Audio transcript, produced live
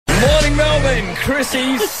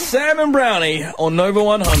Chrissy, Sam and Brownie on Nova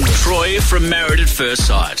 100. Troy from Married at First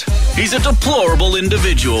Sight. He's a deplorable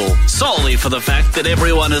individual, solely for the fact that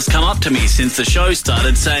everyone has come up to me since the show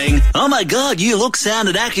started saying, "Oh my God, you look, sound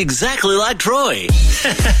and act exactly like Troy."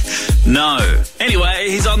 No. Anyway,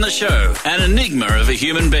 he's on the show. An enigma of a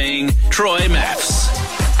human being, Troy Maffs.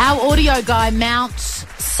 Our audio guy, Mount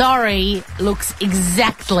Sorry, looks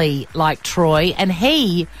exactly like Troy, and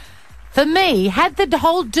he, for me, had the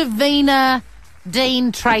whole Davina,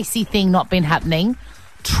 Dean, Tracy thing not been happening,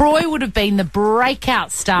 Troy would have been the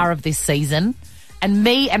breakout star of this season, and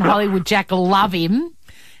me and Hollywood Jack love him,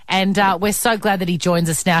 and we're so glad that he joins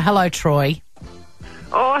us now. Hello, Troy.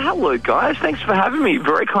 Oh, hello, guys. Thanks for having me.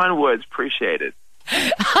 Very kind words. Appreciate it.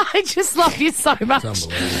 I just love you so much. Just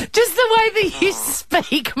the way that you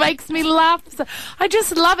speak makes me laugh. I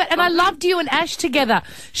just love it. And I loved you and Ash together.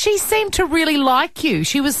 She seemed to really like you.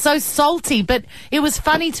 She was so salty, but it was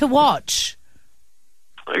funny to watch.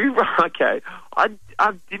 Okay.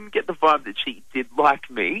 I didn't get the vibe that she did like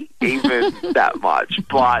me even that much,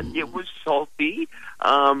 but it was salty.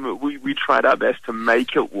 We tried our best to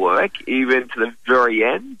make it work, even to the very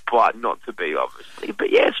end, but not to be, obviously. But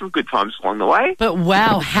yeah, some good times along the way. But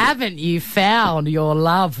wow, haven't you found your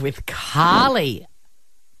love with Carly?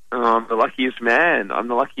 I'm the luckiest man. I'm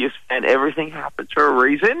the luckiest man. Everything happened for a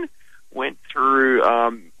reason. Went through,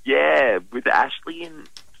 with Ashley and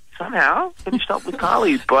somehow finished up with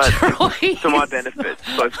Carly, but to my benefit.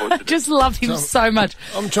 So fortunate. I just love him so much.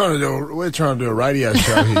 We're trying to do a radio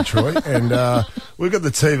show here, Troy, and we've got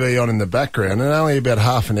the TV on in the background, and only about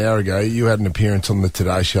half an hour ago you had an appearance on the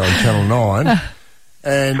Today Show on Channel 9,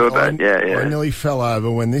 and I nearly fell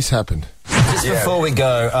over when this happened. Just before we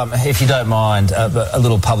go, if you don't mind, a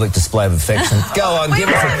little public display of affection. Go on, give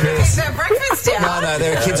us a kiss. Their breakfast down. No,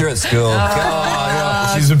 their kids are at school. Go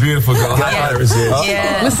on. She's a beautiful girl. Yeah.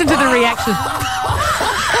 Yeah. Listen to the reaction.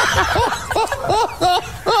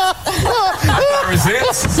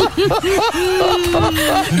 Resist?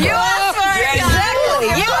 You asked for it, exactly.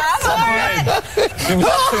 You asked for it. Was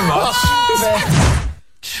that too much?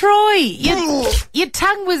 Troy, your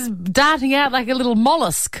tongue was darting out like a little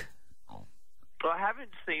mollusk. I haven't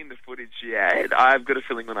seen the footage yet. I've got a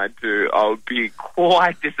feeling when I do, I'll be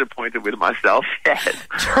quite disappointed with myself. Yes.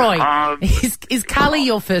 Troy, is Carly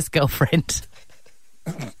your first girlfriend?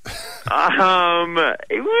 No,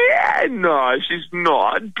 she's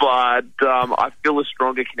not. But I feel a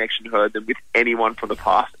stronger connection to her than with anyone from the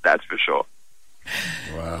past. That's for sure.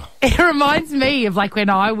 Wow. It reminds me of like when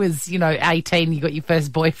I was, 18, you got your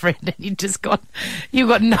first boyfriend and you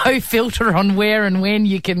got no filter on where and when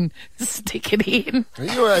you can stick it in. Are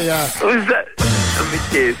you Was that the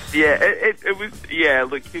kiss? Yeah, it was. Yeah,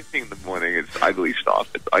 look, kissing in the morning is ugly stuff.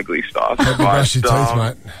 It's ugly stuff. brush your teeth,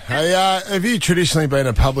 mate. Hey, have you traditionally been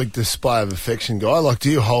a public display of affection guy? Like, do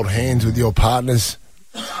you hold hands with your partners?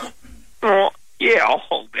 Oh, yeah, I'll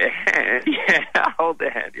hold their hand. Yeah, I'll hold their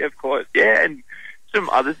hand. Yeah, of course. Yeah, and some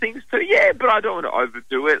other things too. Yeah, but I don't want to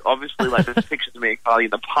overdo it. Obviously, like there's pictures of me and Carly in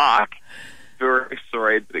the park. Very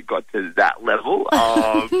sorry that it got to that level.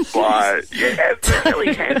 But yeah,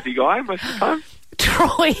 fairly handsy guy most of the time.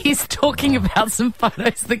 Troy is talking about some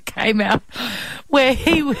photos that came out where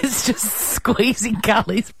he was just squeezing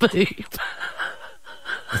Carly's boob.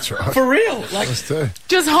 That's right. For real? Like, just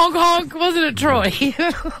honk honk, wasn't it, Troy?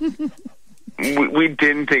 We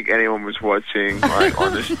didn't think anyone was watching. Like,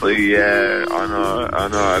 honestly, yeah, I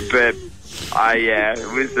know. But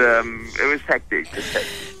it was hectic.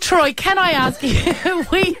 Troy, can I ask you?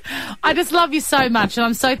 I just love you so much, and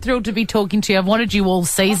I'm so thrilled to be talking to you. I've wanted you all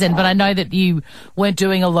season, but I know that you weren't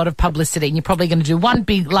doing a lot of publicity, and you're probably going to do one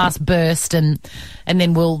big last burst, and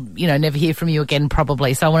then we'll never hear from you again,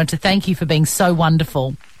 probably. So I wanted to thank you for being so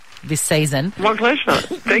wonderful this season. My pleasure.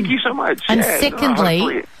 Thank you so much. And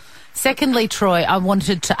yeah, Secondly, Troy, I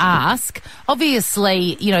wanted to ask,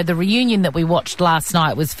 obviously, the reunion that we watched last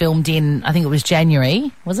night was filmed in, I think it was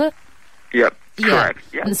January, was it? Yep, yeah. Correct.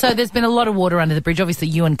 Yeah. And so there's been a lot of water under the bridge. Obviously,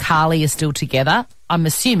 you and Carly are still together. I'm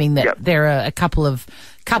assuming that there are a couple of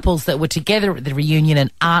couples that were together at the reunion and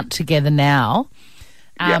aren't together now.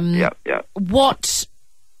 Yep. What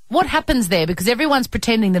happens there? Because everyone's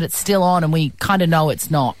pretending that it's still on and we kind of know it's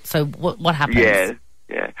not. So what happens? Yeah.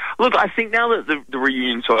 Look, I think now that the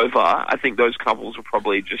reunion's over, I think those couples will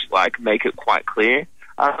probably just make it quite clear.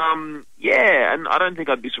 And I don't think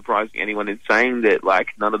I'd be surprising anyone in saying that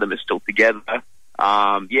none of them are still together.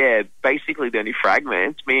 Basically the only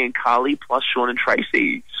fragments, me and Carly plus Sean and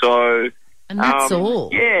Tracy. So, and that's all.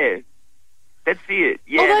 Yeah, that's it.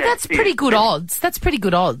 Yeah, although that's pretty good odds. That's pretty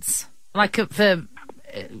good odds. Like for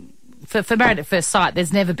Married at First Sight,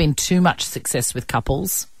 there's never been too much success with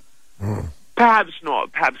couples. Perhaps not.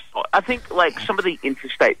 I think, like, some of the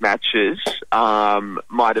interstate matches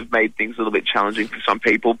might have made things a little bit challenging for some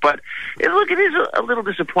people. But, look, it is a little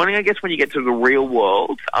disappointing, I guess, when you get to the real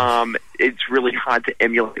world. It's really hard to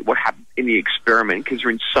emulate what happened in the experiment because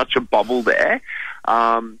you're in such a bubble there.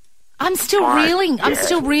 I'm still reeling. Yeah. I'm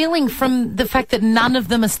still reeling from the fact that none of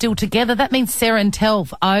them are still together. That means Sarah and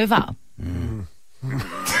Telv over.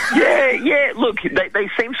 Yeah. Look, they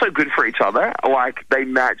seem so good for each other. Like, they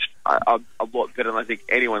matched a lot better than I think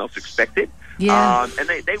anyone else expected. Yeah. And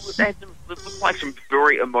they had some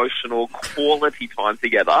very emotional quality time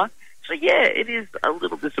together. So yeah, it is a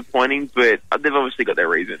little disappointing, but they've obviously got their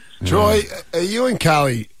reasons. Troy, are you and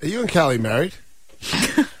Carly married?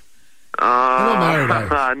 You're not married,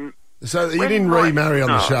 eh? So you didn't remarry on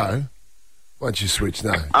the show? Once you switch,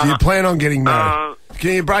 no. Do you plan on getting married?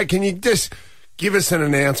 Can you just give us an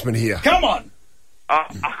announcement here? Come on!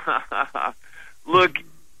 Look,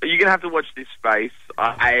 you're going to have to watch this space.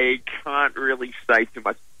 I can't really say too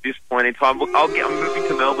much at this point in time. Look, I'm moving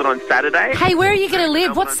to Melbourne on Saturday. Hey, where are you going to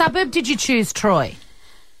live? What suburb did you choose, Troy?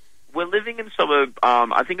 We're living in suburb,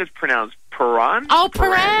 I think it's pronounced Paran. Oh,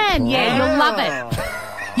 Paran. Yeah, you'll love it.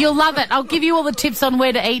 You'll love it. I'll give you all the tips on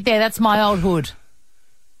where to eat there. That's my old hood.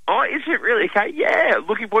 Oh, is it really? Okay, yeah.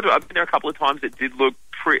 Looking forward to it. I've been there a couple of times. It did look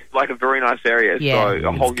like a very nice area. Yeah, so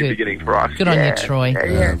a whole new beginning for us. Good on you, Troy.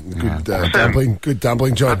 Good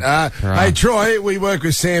dumpling joint. Hey, Troy, we work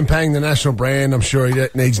with Sam Pang, the national brand. I'm sure he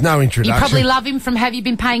needs no introduction. You probably love him from Have You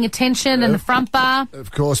Been Paying Attention and the front bar.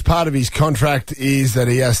 Of course, part of his contract is that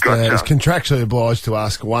he has to, is contractually obliged to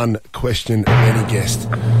ask one question of any guest.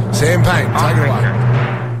 Sam Pang, take it away.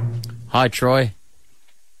 Hi, Troy.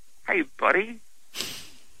 Hey, buddy.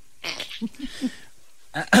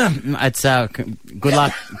 It's good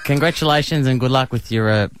luck, congratulations, and good luck with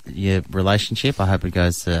your relationship. I hope it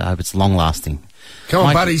goes. I hope it's long lasting. Come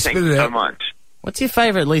on, buddy, spit it out. Thanks so much. What's your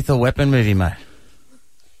favourite Lethal Weapon movie, mate?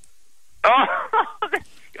 Oh,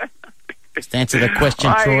 just answer the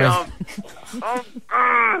question, Troy.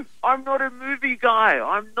 I'm not a movie guy.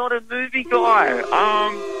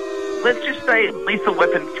 Let's just say Lethal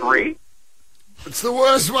Weapon 3. It's the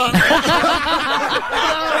worst one.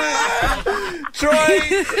 Troy,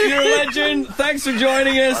 you're a legend. Thanks for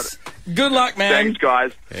joining us. Good luck, man. Thanks,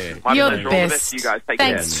 guys. You're the best. You guys take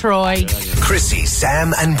Thanks, Troy. Chrissy,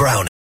 Sam and Brownie.